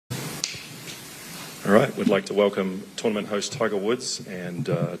All right, we'd like to welcome tournament host Tiger Woods and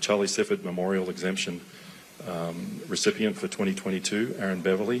Charlie Sifford Memorial Exemption recipient for 2022, Aaron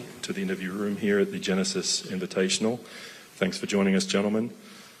Beverly, to the interview room here at the Genesis Invitational. Thanks for joining us, gentlemen.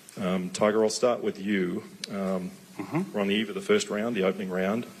 Tiger, I'll start with you. We're on the eve of the first round, the opening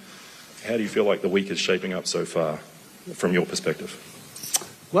round. How do you feel like the week is shaping up so far, from your perspective?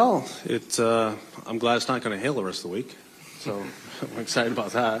 Well, I'm glad it's not going to hail the rest of the week, so I'm excited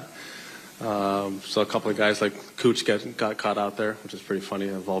about that. So a couple of guys like Cooch got caught out there, which is pretty funny,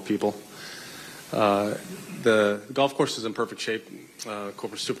 of all people. The golf course is in perfect shape.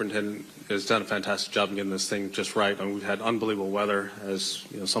 Corporate superintendent has done a fantastic job in getting this thing just right. I mean, we've had unbelievable weather, as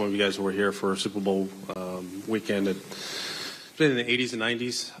you know, some of you guys were here for Super Bowl weekend. It's been in the 80s and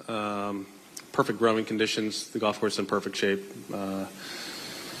 90s. Perfect growing conditions. The golf course is in perfect shape.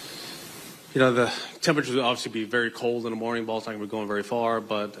 The temperatures will obviously be very cold in the morning. Ball's not going to be going very far,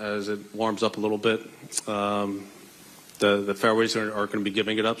 but as it warms up a little bit, the fairways are going to be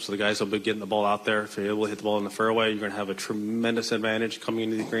giving it up, so the guys will be getting the ball out there. If you're able to hit the ball in the fairway, you're going to have a tremendous advantage coming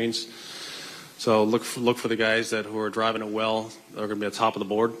into the greens. So look for the guys who are driving it well. They're going to be at the top of the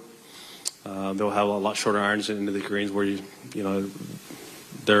board. They'll have a lot shorter irons into the greens where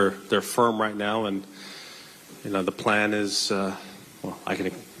they're firm right now, and the plan is I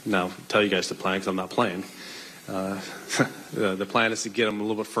can now tell you guys the plan because I'm not playing. The plan is to get them a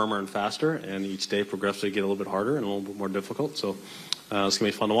little bit firmer and faster, and each day progressively get a little bit harder and a little bit more difficult. So it's going to be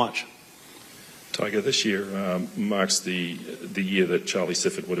fun to watch. Tiger, this year marks the year that Charlie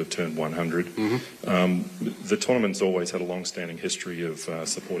Sifford would have turned 100. The tournament's always had a long-standing history of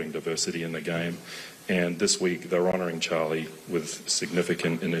supporting diversity in the game, and this week they're honouring Charlie with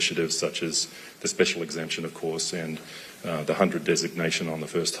significant initiatives such as the special exemption, of course, and the 100 designation on the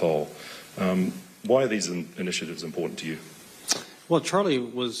first hole. Why are these initiatives important to you? Well, Charlie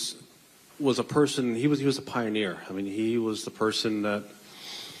was a person. He was a pioneer. I mean, he was the person that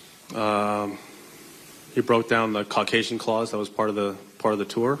he broke down the Caucasian clause that was part of the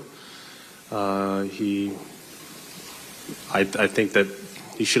tour. I think that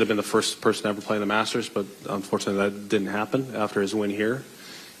he should have been the first person to ever play in the Masters, but unfortunately that didn't happen after his win here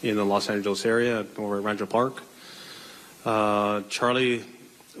in the Los Angeles area over at Rancho Park. Charlie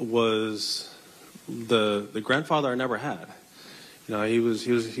was the grandfather I never had. To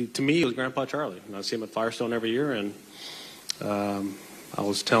me, he was Grandpa Charlie. I see him at Firestone every year, and I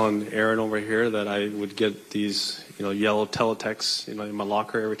was telling Aaron over here that I would get these, yellow teletexts, in my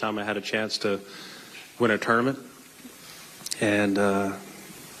locker every time I had a chance to win a tournament. And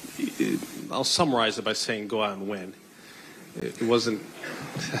I'll summarize it by saying, go out and win. It wasn't.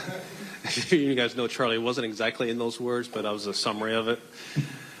 You guys know Charlie. It wasn't exactly in those words, but that was a summary of it.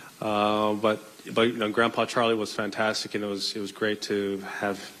 But Grandpa Charlie was fantastic, and it was great to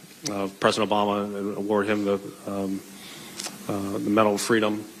have President Obama award him the Medal of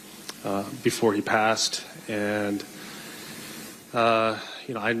Freedom before he passed. And I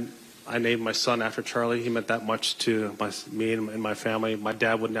named my son after Charlie. He meant that much to me and my family. My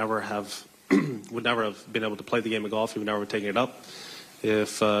dad would never have been able to play the game of golf. He would never have taken it up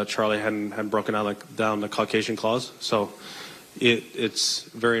if Charlie hadn't broken down the Caucasian clause. So it's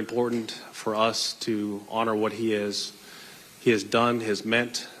very important for us to honor what he has done, has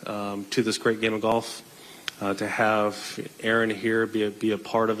meant to this great game of golf. To have Aaron here be a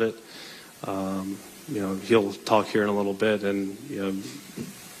part of it. He'll talk here in a little bit, and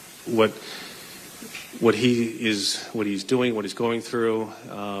what he's doing, what he's going through,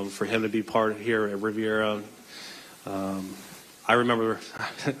 for him to be part here at Riviera. I remember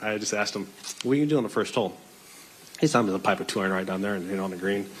I just asked him, "What are you doing on the first hole?" He's on the pipe of 2 iron right down there and hit on the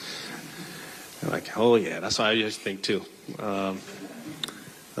green. I'm like, oh yeah, that's what I used to think too.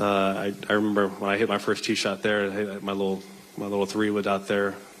 I remember when I hit my first tee shot there, I hit my little 3-wood out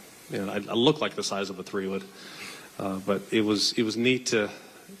there. I looked like the size of a 3-wood, but it was neat to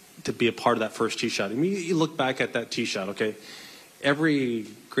be a part of that first tee shot. I mean, you look back at that tee shot, okay? Every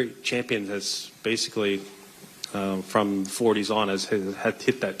great champion has basically, from 40s on, has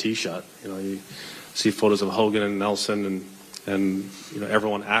hit that tee shot. You see photos of Hogan and Nelson and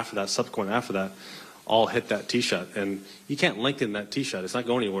everyone subsequent after that, all hit that tee shot, and you can't lengthen that tee shot. It's not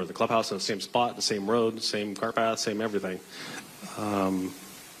going anywhere. The clubhouse is in the same spot, the same road, the same cart path, same everything.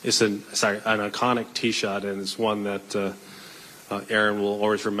 It's an iconic tee shot, and it's one that Aaron will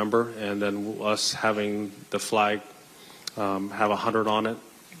always remember. And then us having the flag have 100 on it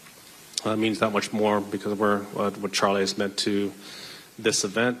means that much more because of what Charlie has meant to this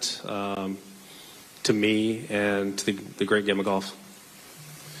event, to me, and to the great game of golf.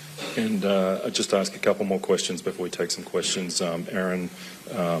 And I'll just ask a couple more questions before we take some questions. Aaron,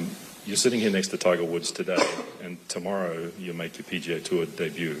 You're sitting here next to Tiger Woods today, and tomorrow you make your PGA Tour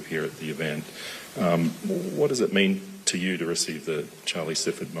debut here at the event. What does it mean to you to receive the Charlie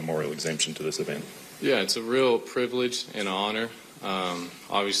Sifford Memorial Exemption to this event? Yeah, it's a real privilege and honor.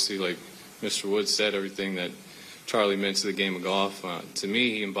 Obviously, like Mr. Woods said, everything that Charlie meant to the game of golf. To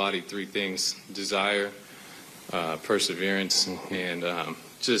me, he embodied three things: desire, perseverance, and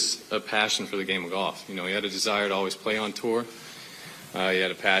just a passion for the game of golf. You know, he had a desire to always play on tour. He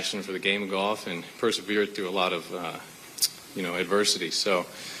had a passion for the game of golf and persevered through a lot of, adversity. So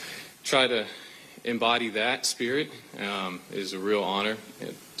try to embody that spirit is a real honor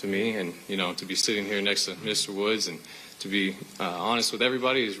to me. And, to be sitting here next to Mr. Woods and to be honest with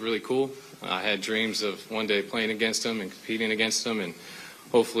everybody is really cool. I had dreams of one day playing against him and competing against him. And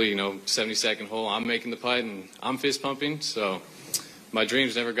hopefully, 72nd hole, I'm making the putt and I'm fist pumping. So my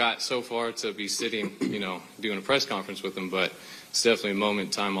dreams never got so far to be sitting, doing a press conference with him. But it's definitely a moment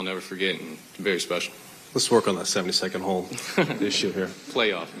in time I'll never forget and very special. Let's work on that 72nd hole issue here.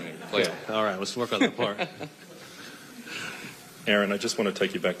 Playoff, man. Playoff. Yeah. All right, let's work on that part. Aaron, I just want to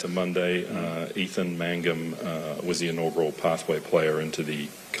take you back to Monday. Ethan Mangum was the inaugural pathway player into the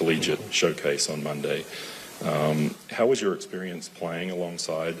collegiate showcase on Monday. How was your experience playing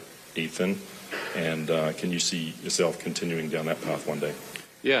alongside Ethan? And can you see yourself continuing down that path one day?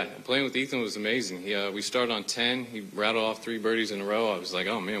 Yeah, playing with Ethan was amazing. We started on 10. He rattled off 3 birdies in a row. I was like,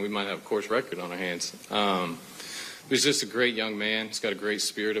 oh, man, we might have a course record on our hands. He's just a great young man. He's got a great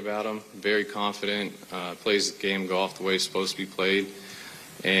spirit about him, very confident, plays the game of golf the way it's supposed to be played.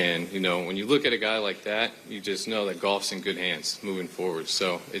 And, when you look at a guy like that, you just know that golf's in good hands moving forward.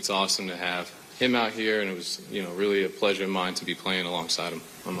 So it's awesome to have him out here, and it was, really a pleasure of mine to be playing alongside him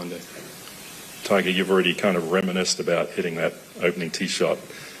on Monday. Tiger, you've already kind of reminisced about hitting that opening tee shot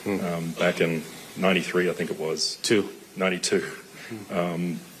back in 93, I think it was. 92.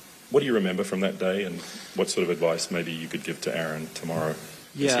 What do you remember from that day, and what sort of advice maybe you could give to Aaron tomorrow?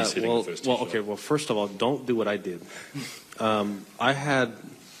 Yeah, well, first of all, don't do what I did. I had,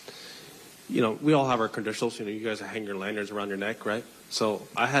 we all have our credentials. You guys hang your lanyards around your neck, right? So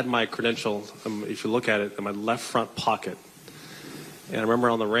I had my credential, if you look at it, in my left front pocket. And I remember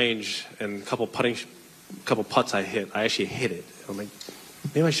on the range and a couple putts I hit. I actually hit it. I'm like,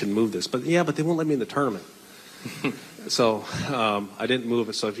 maybe I should move this. But they won't let me in the tournament. So I didn't move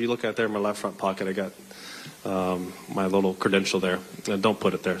it. So if you look at there in my left front pocket, I got my little credential there. And don't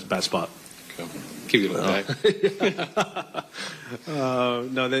put it there. It's a bad spot. Okay. Keep it back.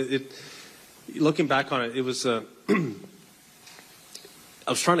 Looking back on it, it was I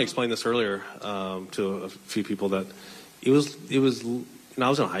was trying to explain this earlier to a few people that it was I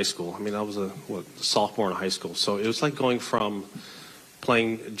was in high school. I mean, I was a sophomore in high school. So it was like going from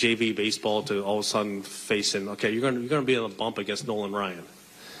playing JV baseball to all of a sudden facing, okay, you're going to be in a bump against Nolan Ryan.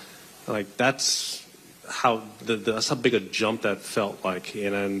 Like that's how big a jump that felt like.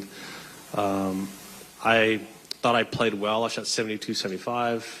 And I thought I played well. I shot 72,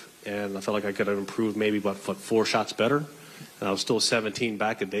 75, and I felt like I could have improved maybe about 4 shots better. And I was still 17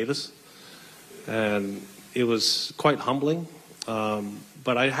 back at Davis. And it was quite humbling,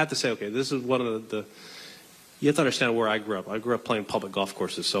 but I had to say, okay, this is one of the you have to understand where I grew up. I grew up playing public golf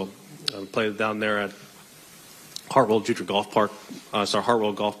courses, so I played down there at Hartwell Junior Golf Park,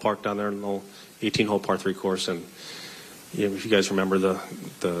 Hartwell Golf Park down there in the 18-hole par 3 course, and if you guys remember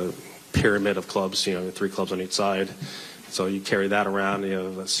the pyramid of clubs, 3 clubs on each side, so you carry that around, you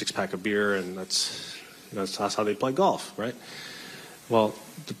have a 6-pack of beer, and that's how they play golf, right? Well,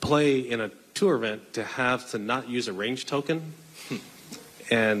 to play in a tour event, to not use a range token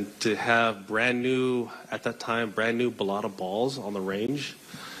and to have brand new Bellata balls on the range,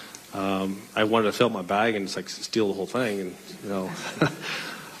 I wanted to fill up my bag and steal the whole thing, and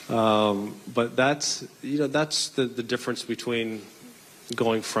but that's the difference between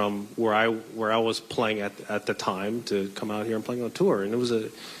going from where I was playing at the time to come out here and playing on tour, and it was an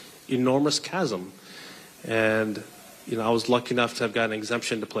enormous chasm. And I was lucky enough to have gotten an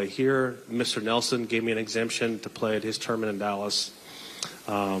exemption to play here. Mr. Nelson gave me an exemption to play at his tournament in Dallas.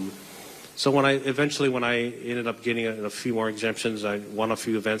 So when I ended up getting a few more exemptions, I won a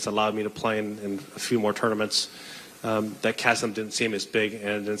few events, allowed me to play in a few more tournaments. That chasm didn't seem as big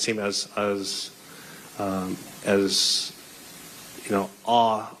and didn't seem as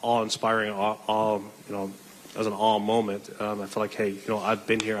awe-inspiring, as an awe moment. I felt like, hey, I've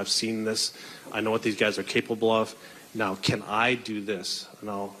been here, I've seen this, I know what these guys are capable of. Now, can I do this?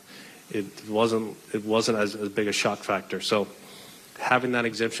 No, it wasn't as big a shock factor. So having that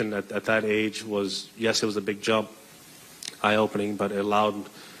exemption at that age was, yes, it was a big jump, eye-opening, but it allowed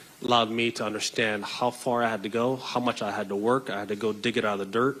allowed me to understand how far I had to go, how much I had to work. I had to go dig it out of the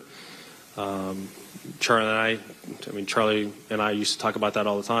dirt. Charlie and I used to talk about that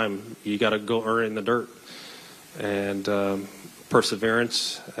all the time. You got to go earn it in the dirt. And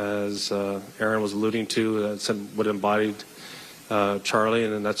perseverance, as Aaron was alluding to, that's what embodied Charlie,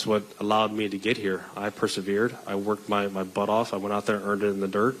 and that's what allowed me to get here. I persevered. I worked my butt off. I went out there and earned it in the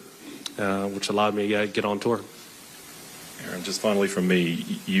dirt, which allowed me to get on tour. Aaron, just finally from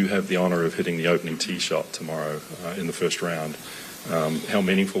me, you have the honor of hitting the opening tee shot tomorrow in the first round. How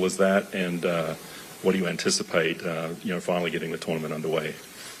meaningful is that, and what do you anticipate, finally getting the tournament underway?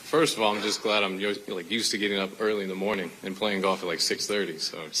 First of all, I'm just glad I'm used to getting up early in the morning and playing golf at like 6:30.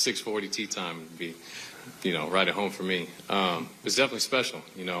 So 6:40 tee time would be, right at home for me. It's definitely special.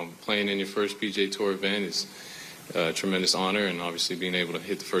 Playing in your first PGA Tour event is a tremendous honor, and obviously being able to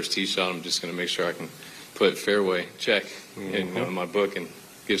hit the first tee shot, I'm just going to make sure I can put fairway check in my book and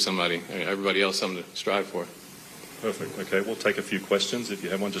give everybody else something to strive for. Perfect. Okay, we'll take a few questions. If you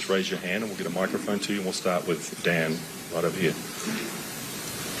have one, just raise your hand and we'll get a microphone to you. And we'll start with Dan right over here.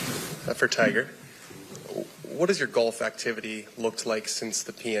 For Tiger, what has your golf activity looked like since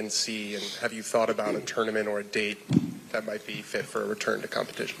the PNC, and have you thought about a tournament or a date that might be fit for a return to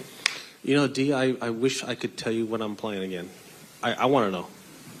competition? D, I wish I could tell you when I'm playing again. I want to know,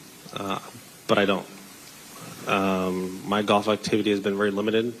 but I don't. My golf activity has been very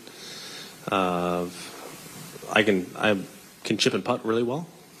limited. I can chip and putt really well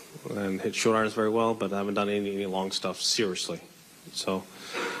and hit short irons very well, but I haven't done any long stuff seriously. So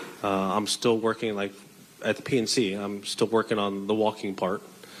I'm still working, like at the PNC, I'm still working on the walking part.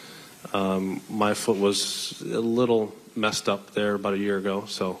 My foot was a little messed up there about a year ago,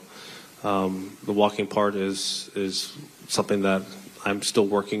 so the walking part is something that I'm still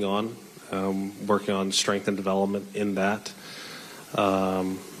working on. Working on strength and development in that.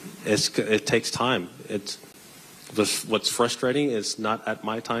 It takes time. What's frustrating is not at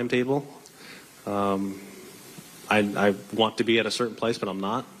my timetable. I want to be at a certain place, but I'm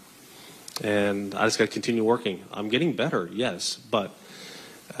not. And I just got to continue working. I'm getting better, yes, but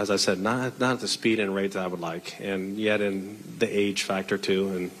as I said, not at the speed and rate that I would like. And yet in the age factor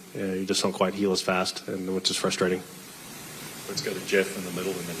too, and you just don't quite heal as fast, and which is frustrating. Let's go to Jeff in the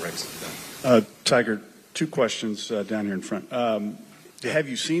middle and then Rex. Tiger, two questions down here in front. Have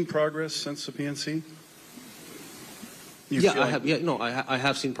you seen progress since the PNC? I have. Yeah, no, I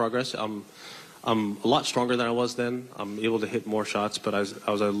have seen progress. I'm a lot stronger than I was then. I'm able to hit more shots, but as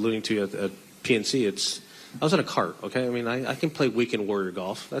I was alluding to at PNC, I was in a cart. Okay, I mean, I can play weekend warrior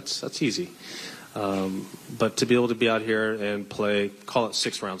golf. That's easy. But to be able to be out here and play, call it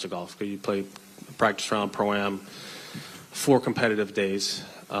 6 rounds of golf. You play practice round, pro-am, 4 competitive days.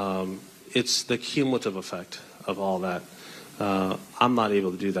 It's the cumulative effect of all that. I'm not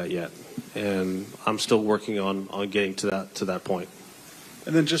able to do that yet, and I'm still working on getting to that point.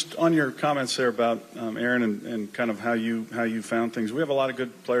 And then just on your comments there about Aaron and kind of how you found things. We have a lot of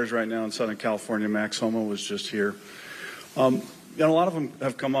good players right now in Southern California. Max Homa was just here. A lot of them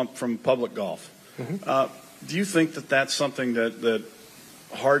have come up from public golf. Mm-hmm. Do you think that that's something that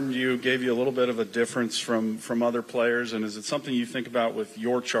hardened you, gave you a little bit of a difference from other players? And is it something you think about with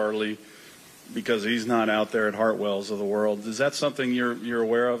your Charlie, because he's not out there at Hartwells of the world? Is that something you're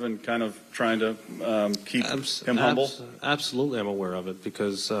aware of and kind of trying to keep him humble? Absolutely, I'm aware of it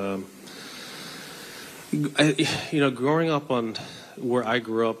because, growing up on where I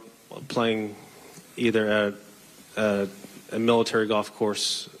grew up playing either at a military golf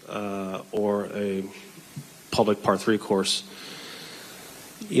course or a public par 3 course,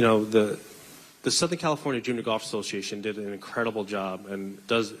 the Southern California Junior Golf Association did an incredible job and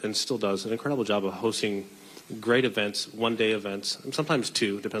still does an incredible job of hosting great events, one-day events, and sometimes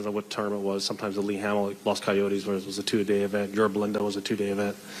 2, depends on what term it was. Sometimes the Lee Hamill Los Coyotes was a 2-day event. Yorba Linda was a 2-day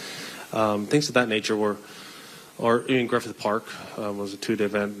event. Things of that nature or even Griffith Park was a 2-day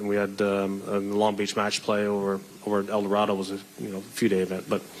event, and we had a Long Beach Match Play over at El Dorado was a few-day event,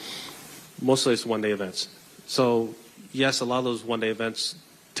 but mostly it's one-day events. So yes, a lot of those one-day events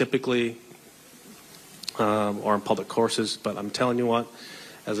typically or on public courses, but I'm telling you what,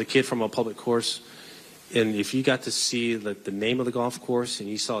 as a kid from a public course, and if you got to see the name of the golf course and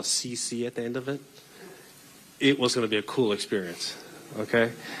you saw a CC at the end of it, it was going to be a cool experience,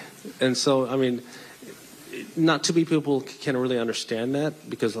 okay? And so, I mean, not too many people can really understand that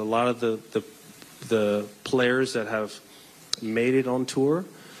because a lot of the players that have made it on tour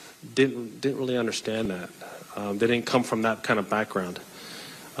didn't really understand that. They didn't come from that kind of background.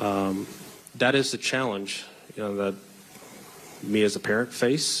 That is the challenge, that me as a parent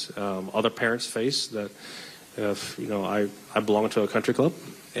face, other parents face. That if I belong to a country club,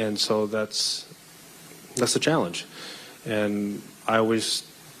 And so that's the challenge. And I always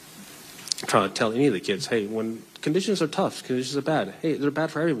try to tell any of the kids, hey, when conditions are tough, conditions are bad, hey, they're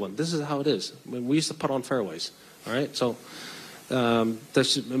bad for everyone. This is how it is. I mean, we used to putt on fairways, all right? So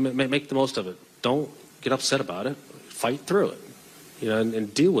make the most of it. Don't get upset about it. Fight through it,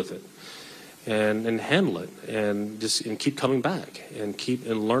 and deal with it, and handle it, and keep coming back and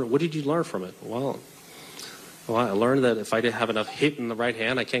learn. What did you learn from it? Well, I learned that if I didn't have enough hit in the right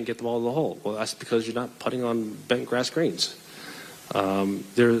hand, I can't get the ball to the hole. Well, that's because you're not putting on bent grass greens.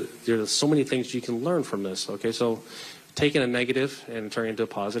 There are so many things you can learn from this. Okay, so taking a negative and turning it into a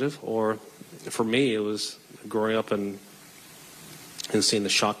positive, or for me, it was growing up and seeing the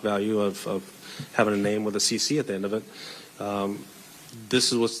shock value of having a name with a CC at the end of it.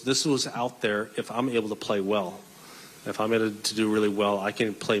 This was out there. If I'm able to play well, if I'm able to do really well, I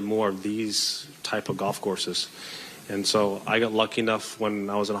can play more of these type of golf courses. And so I got lucky enough when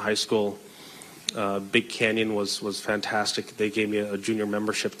I was in high school. Big Canyon was fantastic. They gave me a junior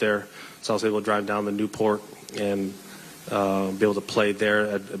membership there, so I was able to drive down to Newport and be able to play there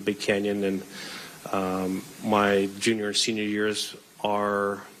at Big Canyon. And my junior and senior years,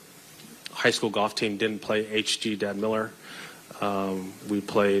 our high school golf team didn't play HG Dad Miller. We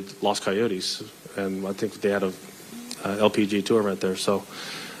played Los Coyotes, and I think they had a LPG tournament there. So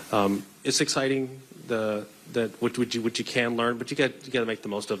it's exciting that what you can learn, but you got to make the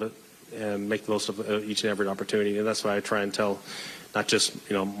most of it and make the most of each and every opportunity. And that's why I try and tell, not just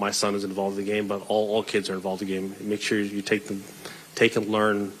my son is involved in the game, but all kids are involved in the game. Make sure you take and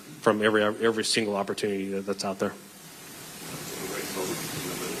learn from every single opportunity that's out there.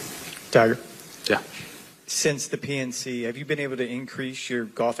 Tiger? Yeah. Since the PNC, have you been able to increase your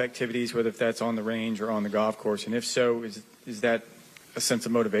golf activities, whether if that's on the range or on the golf course? And if so, is that a sense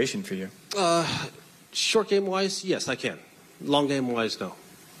of motivation for you? Short game wise, yes, I can. Long game wise, no.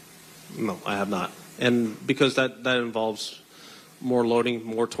 No, I have not. And because that involves more loading,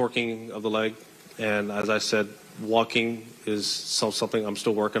 more torquing of the leg. And as I said, walking is something I'm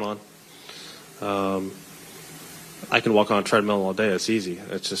still working on. I can walk on a treadmill all day. It's easy.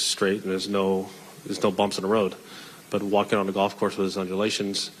 It's just straight, and there's no bumps in the road. But walking on a golf course with its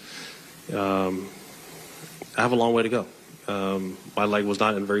undulations, I have a long way to go. My leg was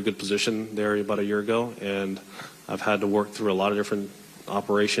not in a very good position there about a year ago, and I've had to work through a lot of different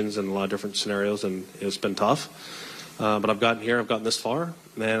operations and a lot of different scenarios, and it's been tough. But I've gotten here. I've gotten this far,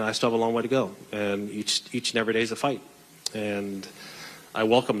 and I still have a long way to go. And each and every day is a fight, and I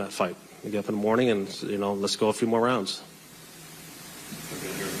welcome that fight. I get up in the morning and, let's go a few more rounds.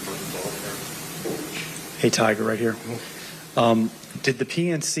 Hey, Tiger, right here. Did the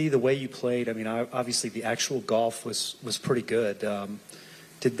PNC, the way you played, I mean, obviously the actual golf was pretty good.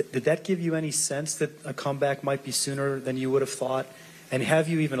 Did that give you any sense that a comeback might be sooner than you would have thought? And have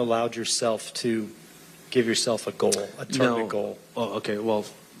you even allowed yourself to give yourself a goal, a tournament goal? Oh, okay. Well,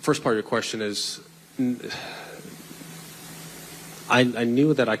 first part of your question is, I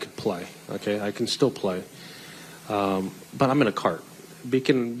knew that I could play. Okay, I can still play, but I'm in a cart.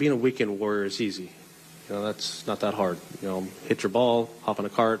 Being a weekend warrior is easy. That's not that hard. Hit your ball, hop in a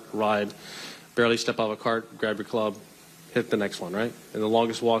cart, ride, barely step out of a cart, grab your club, hit the next one, right? And the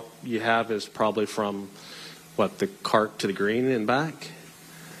longest walk you have is probably from the cart to the green and back.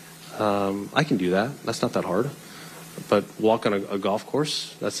 I can do that. That's not that hard. But walking a golf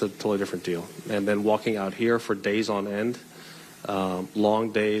course, that's a totally different deal. And then walking out here for days on end.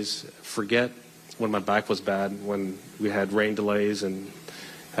 Long days. Forget when my back was bad, when we had rain delays and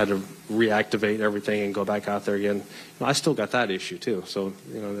had to reactivate everything and go back out there again. I still got that issue too. So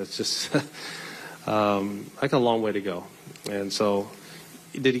that's just I got a long way to go. And so,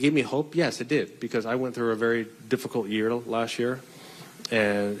 did it give me hope? Yes, it did, because I went through a very difficult year last year,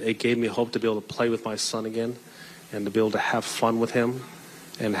 and it gave me hope to be able to play with my son again, and to be able to have fun with him,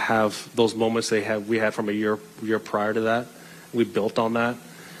 and have those moments we had from a year prior to that. We built on that.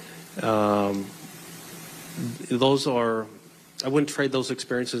 I wouldn't trade those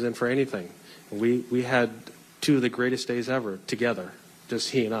experiences in for anything. We had two of the greatest days ever together,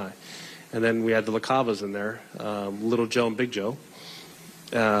 just he and I. And then we had the LaCavas in there, Little Joe and Big Joe.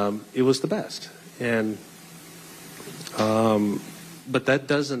 It was the best. And but that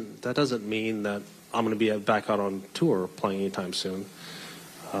doesn't mean that I'm going to be back out on tour playing anytime soon.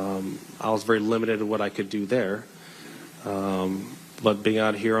 I was very limited in what I could do there. But being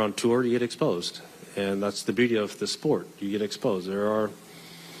out here on tour, you get exposed, and that's the beauty of the sport. You get exposed. There are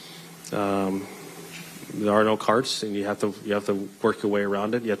no carts, and you have to work your way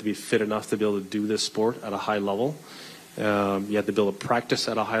around it. You have to be fit enough to be able to do this sport at a high level. You have to be able to practice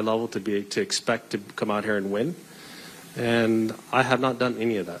at a high level to expect to come out here and win. And I have not done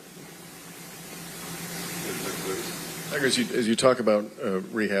any of that. As you talk about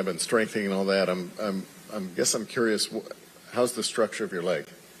rehab and strengthening and all that, I'm curious, how's the structure of your leg?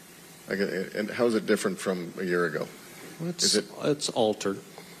 And how is it different from a year ago? It's altered.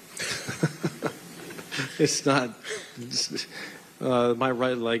 It's not. My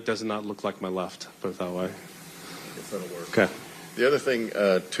right leg does not look like my left. Put it that way. I guess that'll work. Okay. The other thing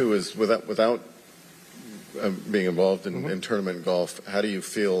too is without being involved in tournament golf, how do you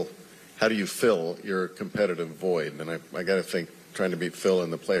feel? How do you fill your competitive void? And I got to think trying to beat Phil in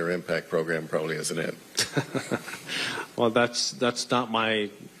the player impact program probably isn't it. Well, that's not my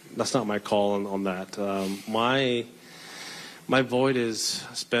call on that. My void is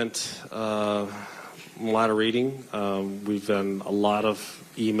spent a lot of reading. We've done a lot of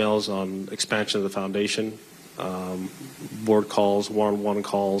emails on expansion of the foundation, board calls, one-on-one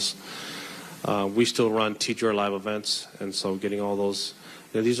calls. We still run teacher live events, and so getting all those.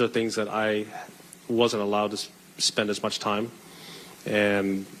 These are things that I wasn't allowed to spend as much time,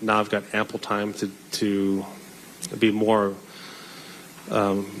 and now I've got ample time to be more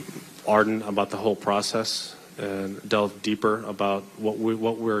ardent about the whole process and delve deeper about what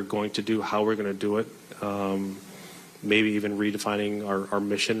we're going to do, how we're going to do it, maybe even redefining our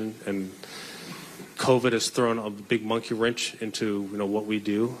mission. And COVID has thrown a big monkey wrench into what we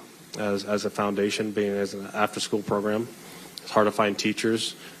do as a foundation, being as an after-school program. It's hard to find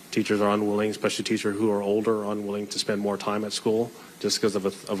teachers. Teachers are unwilling, especially teachers who are older, are unwilling to spend more time at school just because of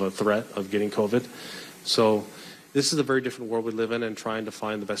a threat of getting COVID. So this is a very different world we live in, and trying to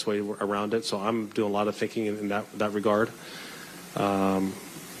find the best way around it. So I'm doing a lot of thinking in that regard.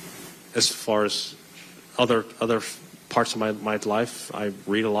 As far as other parts of my life, I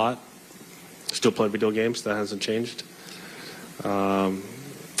read a lot. Still play video games. That hasn't changed.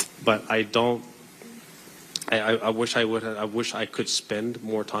 But I don't. I wish I would. I wish I could spend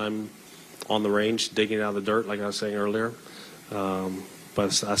more time on the range, digging out of the dirt, like I was saying earlier.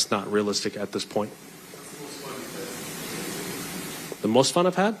 But that's not realistic at this point. The most fun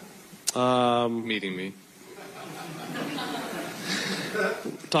I've had? Meeting me.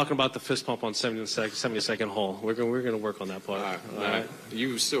 Talking about the fist pump on 72nd hole. We're going to work on that part. All right.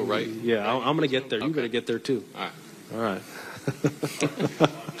 You still right? Yeah, I'm going to get there. Okay. You got to get there too. All right.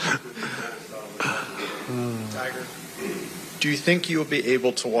 Tiger, do you think you will be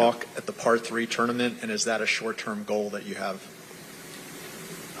able to walk at the par 3 tournament, and is that a short-term goal that you have?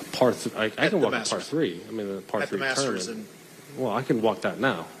 I can walk at par 3. I mean, the par 3 tournament. Well, I can walk that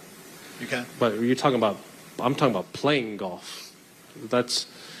now. You can? But I'm talking about playing golf. That's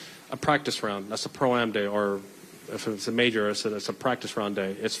a practice round. That's a pro-am day, or if it's a major, it's a practice round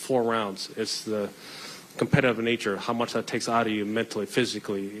day. It's 4 rounds. It's the competitive nature, how much that takes out of you mentally,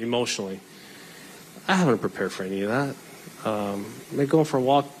 physically, emotionally. I haven't prepared for any of that. Going for a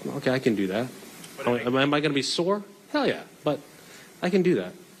walk, okay, I can do that. Am I going to be sore? Hell yeah, but I can do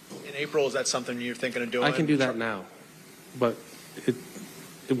that. In April, is that something you're thinking of doing? I can do that now. But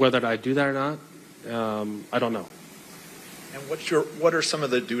whether I do that or not, I don't know. And what are some of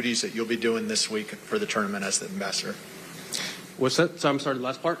the duties that you'll be doing this week for the tournament as the ambassador? What's that? So I'm sorry, the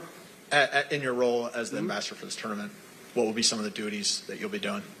last part? In your role as the ambassador for this tournament, what will be some of the duties that you'll be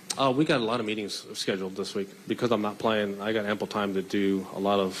doing? We got a lot of meetings scheduled this week. Because I'm not playing, I got ample time to do a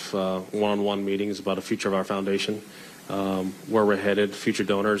lot of one-on-one meetings about the future of our foundation, where we're headed, future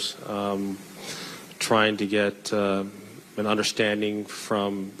donors, trying to get an understanding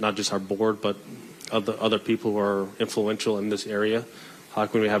from not just our board, but other people who are influential in this area. How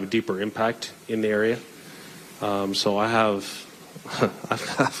can we have a deeper impact in the area? So I've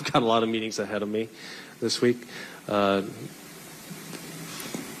got a lot of meetings ahead of me this week.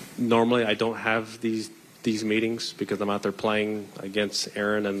 Normally I don't have these meetings because I'm out there playing against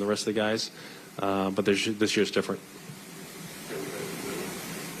Aaron and the rest of the guys. But this year's different.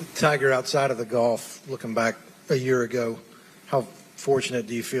 Tiger, outside of the golf, looking back a year ago, how fortunate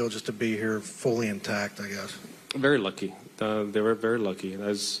do you feel just to be here fully intact, I guess? Very lucky. They were very lucky. And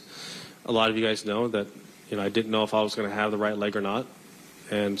as a lot of you guys know, that I didn't know if I was going to have the right leg or not.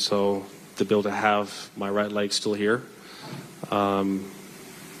 And so to be able to have my right leg still here,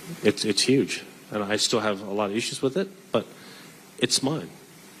 it's huge. And I still have a lot of issues with it, but it's mine.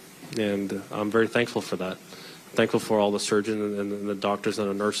 And I'm very thankful for that. Thankful for all the surgeons and the doctors and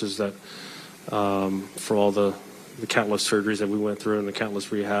the nurses that, for all the countless surgeries that we went through and the countless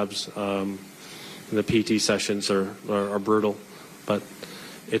rehabs. And the PT sessions are brutal, but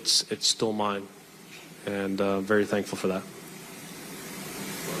it's still mine. And very thankful for that.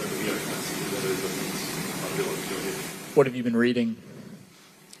 What have you been reading?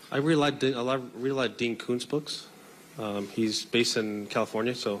 I read Dean Koontz books. He's based in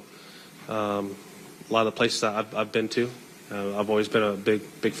California, so a lot of the places that I've been to, I've always been a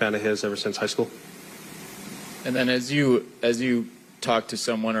big fan of his ever since high school. And then as you talk to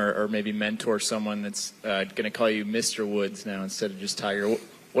someone or maybe mentor someone that's going to call you Mr. Woods now instead of just Tiger,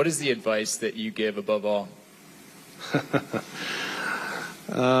 what is the advice that you give above all?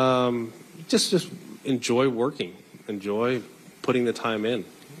 Just enjoy working, enjoy putting the time in.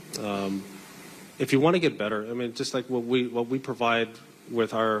 If you want to get better, I mean, just like what we provide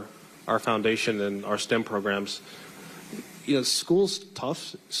with our foundation and our STEM programs, you know, school's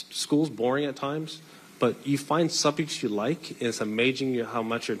tough, school's boring at times, but you find subjects you like, and it's amazing how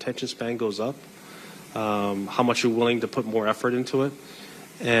much your attention span goes up, how much you're willing to put more effort into it.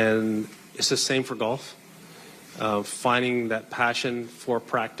 And it's the same for golf. Finding that passion for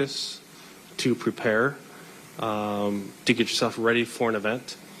practice, to prepare, to get yourself ready for an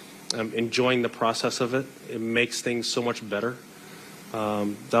event, enjoying the process of it, it makes things so much better.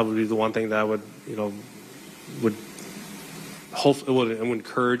 That would be the one thing that I would, would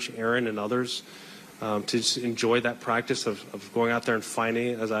encourage Aaron and others to just enjoy that practice of going out there and finding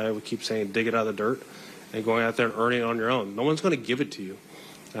it, as I would keep saying, dig it out of the dirt, and going out there and earning it on your own. No one's going to give it to you.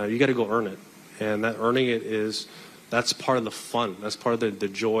 You got to go earn it. And that earning it that's part of the fun. That's part of the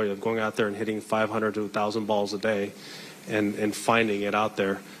joy of going out there and hitting 500 to 1,000 balls a day and finding it out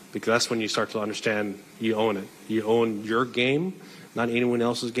there, because that's when you start to understand you own it. You own your game, not anyone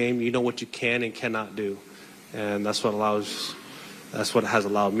else's game. You know what you can and cannot do. And that's what has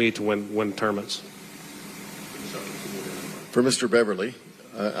allowed me to win tournaments. For Mr. Beverly,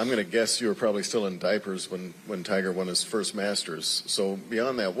 I'm going to guess you were probably still in diapers when Tiger won his first Masters. So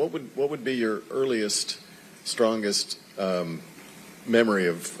beyond that, what would be your earliest, strongest memory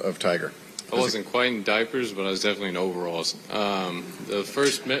of Tiger? I wasn't quite in diapers, but I was definitely in overalls. The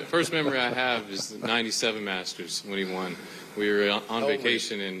first memory I have is the '97 Masters when he won. We were on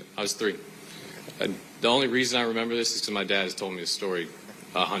vacation, and I was 3. The only reason I remember this is because my dad has told me the story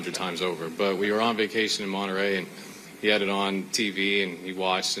 100 times over. But we were on vacation in Monterey, and he had it on TV, and he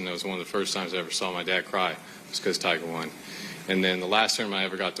watched, and it was one of the first times I ever saw my dad cry. It was because Tiger won. And then the last tournament I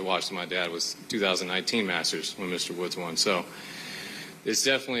ever got to watch with my dad was 2019 Masters when Mr. Woods won. So it's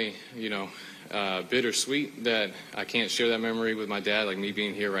definitely, bittersweet that I can't share that memory with my dad, like me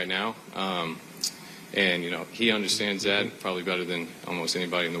being here right now. And, he understands that probably better than almost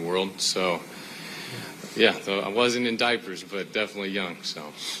anybody in the world. So, yeah, so I wasn't in diapers, but definitely young.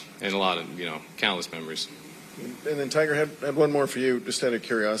 So, and a lot of, countless memories. And then Tiger had one more for you, just out of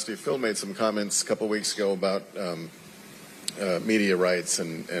curiosity. Phil made some comments a couple weeks ago about media rights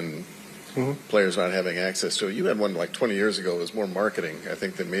and players not having access to it. You had one like 20 years ago. It was more marketing, I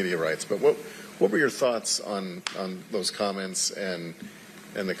think, than media rights. But what were your thoughts on those comments and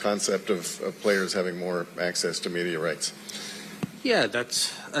the concept of players having more access to media rights? Yeah,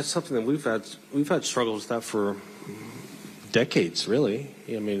 that's something that we've had struggles with that for decades, really.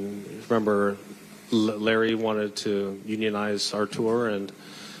 I mean, remember Larry wanted to unionize our tour, and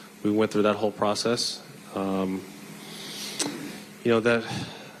we went through that whole process. What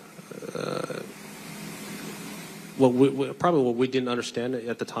we didn't understand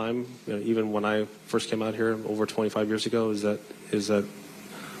at the time, even when I first came out here over 25 years ago, is that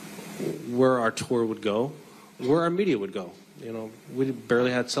where our tour would go, where our media would go. We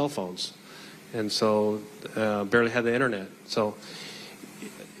barely had cell phones, and so barely had the internet. So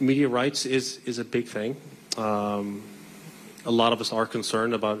media rights is a big thing. A lot of us are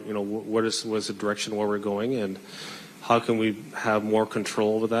concerned about what was the direction where we're going, and how can we have more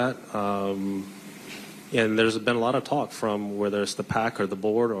control over that. And there's been a lot of talk from whether it's the PAC or the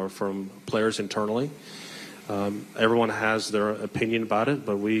board or from players internally. Everyone has their opinion about it,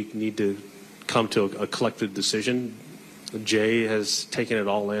 but we need to come to a collective decision. Jay has taken it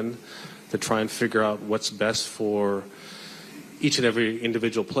all in to try and figure out what's best for each and every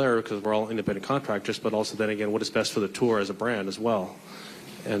individual player, because we're all independent contractors, but also then again, what is best for the tour as a brand as well.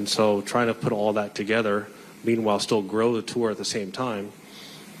 And so trying to put all that together, meanwhile still grow the tour at the same time,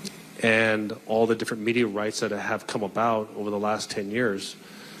 and all the different media rights that have come about over the last 10 years,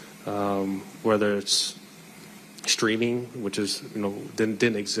 whether it's streaming, which is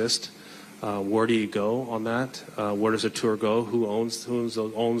didn't exist. Where do you go on that? Where does the tour go? Who owns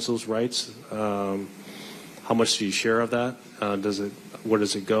those rights? How much do you share of that? Where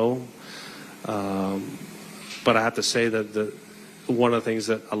does it go? But I have to say that one of the things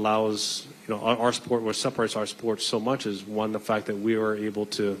that allows our sport, what separates our sport so much, is one, the fact that we are able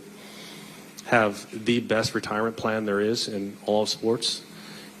to have the best retirement plan there is in all sports,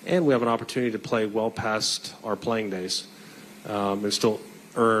 and we have an opportunity to play well past our playing days, and still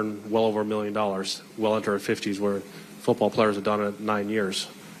earn well over $1 million, well into our 50s, where football players have done it 9 years.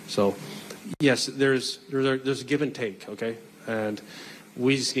 So, yes, there's a give and take, okay? And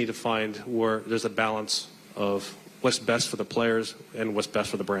we just need to find where there's a balance of what's best for the players and what's best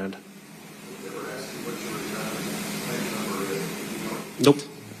for the brand. Nope.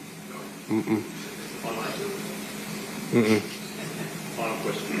 Mm-mm. Mm-mm.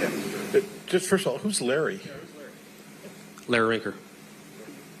 Just first of all, who's Larry? Larry Rinker.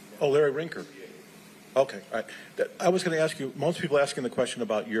 Oh, Larry Rinker. Okay, all right. I was going to ask you, most people asking the question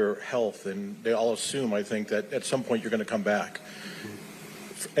about your health, and they all assume, I think, that at some point you're going to come back.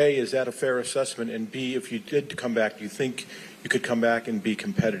 A, is that a fair assessment? And B, if you did come back, do you think you could come back and be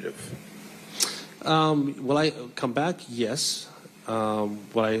competitive? Will I come back? Yes. Will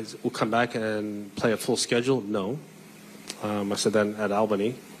I come back and play a full schedule? No. I said that at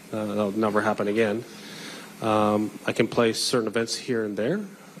Albany. That'll never happen again. I can play certain events here and there,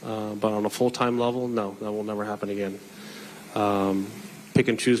 but on a full-time level, no, that will never happen again. Pick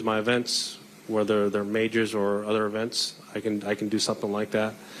and choose my events, whether they're majors or other events. I can do something like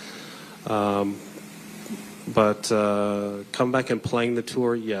that. But come back and playing the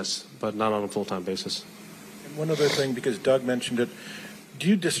tour, yes, but not on a full-time basis. And one other thing, because Doug mentioned it, do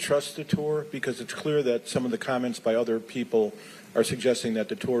you distrust the tour? Because it's clear that some of the comments by other people are suggesting that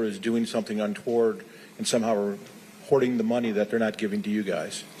the tour is doing something untoward and somehow are hoarding the money that they're not giving to you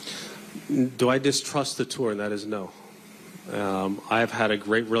guys. Do I distrust the tour? And that is no. I've had a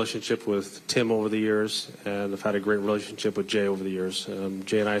great relationship with Tim over the years, and I've had a great relationship with Jay over the years.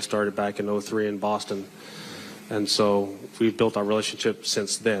 Jay and I started back in '03 in Boston, and so we've built our relationship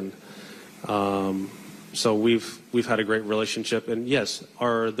since then. So we've had a great relationship, and yes,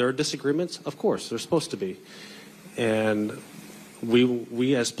 are there disagreements? Of course, there's supposed to be, and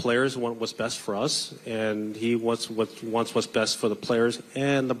we as players want what's best for us, and he wants what's best for the players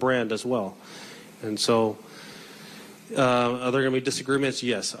and the brand as well. And so, are there going to be disagreements?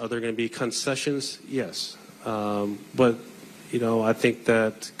 Yes. Are there going to be concessions? Yes. But I think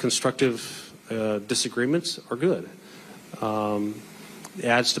that constructive disagreements are good. It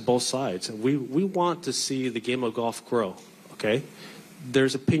adds to both sides. We want to see the game of golf grow. Okay,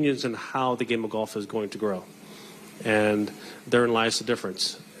 there's opinions on how the game of golf is going to grow. And therein lies the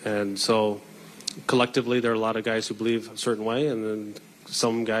difference. And so collectively, there are a lot of guys who believe a certain way, and then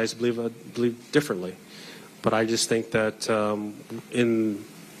some guys believe differently. But I just think that in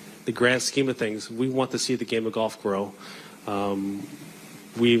the grand scheme of things, we want to see the game of golf grow. For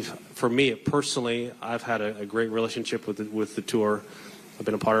me personally, I've had a great relationship with the tour. I've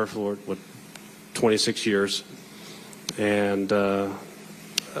been a part of it for 26 years, and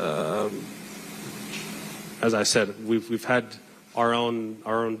as I said, we've had our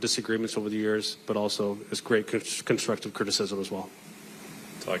own disagreements over the years, but also it's great constructive criticism as well.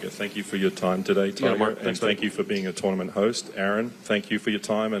 Tiger, thank you for your time today, Tiger, Mark. and thank you for being a tournament host. Aaron, thank you for your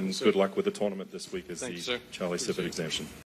time, and good luck with the tournament this week as the Charlie Sifford Exemption.